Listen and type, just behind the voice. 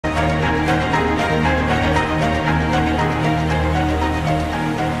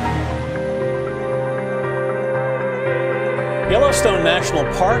Yellowstone National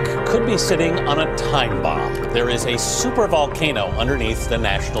Park could be sitting on a time bomb. There is a supervolcano underneath the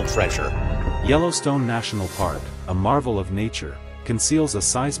national treasure. Yellowstone National Park, a marvel of nature, conceals a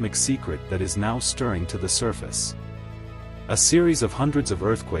seismic secret that is now stirring to the surface. A series of hundreds of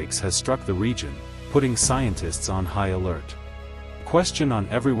earthquakes has struck the region, putting scientists on high alert. The question on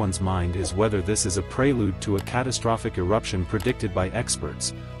everyone's mind is whether this is a prelude to a catastrophic eruption predicted by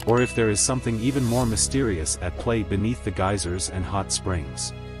experts, or if there is something even more mysterious at play beneath the geysers and hot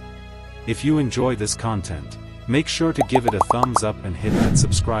springs. If you enjoy this content, make sure to give it a thumbs up and hit that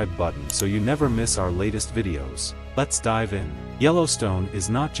subscribe button so you never miss our latest videos. Let's dive in. Yellowstone is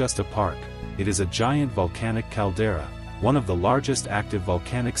not just a park, it is a giant volcanic caldera, one of the largest active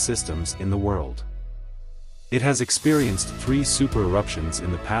volcanic systems in the world. It has experienced 3 super eruptions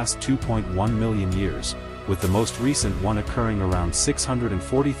in the past 2.1 million years, with the most recent one occurring around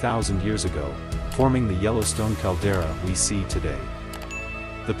 640,000 years ago, forming the Yellowstone caldera we see today.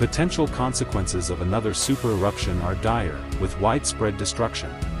 The potential consequences of another super eruption are dire, with widespread destruction,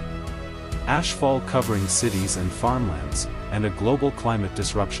 ashfall covering cities and farmlands, and a global climate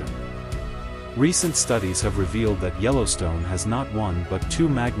disruption. Recent studies have revealed that Yellowstone has not one but 2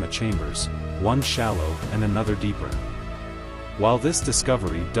 magma chambers, one shallow and another deeper. While this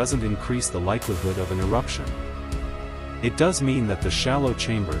discovery doesn't increase the likelihood of an eruption, it does mean that the shallow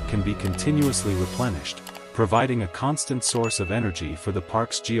chamber can be continuously replenished, providing a constant source of energy for the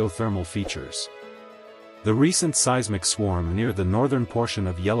park's geothermal features. The recent seismic swarm near the northern portion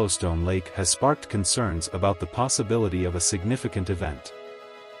of Yellowstone Lake has sparked concerns about the possibility of a significant event.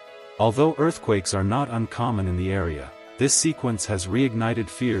 Although earthquakes are not uncommon in the area, this sequence has reignited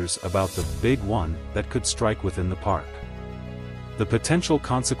fears about the big one that could strike within the park. The potential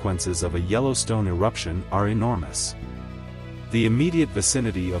consequences of a Yellowstone eruption are enormous. The immediate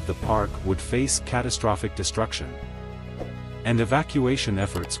vicinity of the park would face catastrophic destruction, and evacuation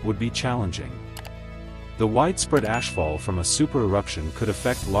efforts would be challenging. The widespread ashfall from a super eruption could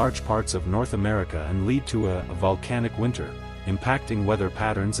affect large parts of North America and lead to a volcanic winter, impacting weather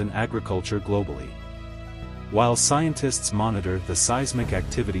patterns and agriculture globally. While scientists monitor the seismic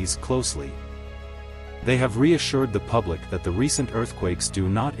activities closely, they have reassured the public that the recent earthquakes do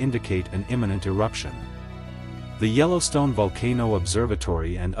not indicate an imminent eruption. The Yellowstone Volcano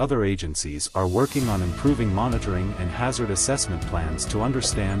Observatory and other agencies are working on improving monitoring and hazard assessment plans to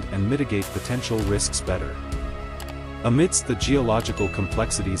understand and mitigate potential risks better. Amidst the geological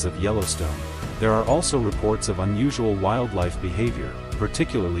complexities of Yellowstone, there are also reports of unusual wildlife behavior,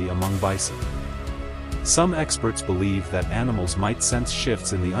 particularly among bison. Some experts believe that animals might sense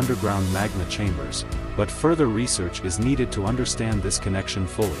shifts in the underground magma chambers, but further research is needed to understand this connection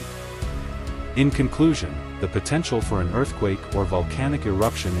fully. In conclusion, the potential for an earthquake or volcanic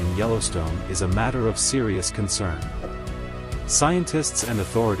eruption in Yellowstone is a matter of serious concern. Scientists and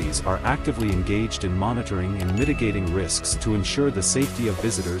authorities are actively engaged in monitoring and mitigating risks to ensure the safety of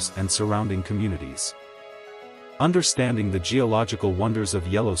visitors and surrounding communities. Understanding the geological wonders of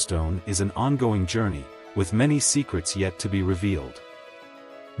Yellowstone is an ongoing journey, with many secrets yet to be revealed.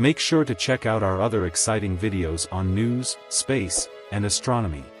 Make sure to check out our other exciting videos on news, space, and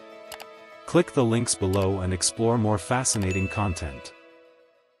astronomy. Click the links below and explore more fascinating content.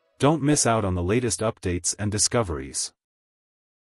 Don't miss out on the latest updates and discoveries.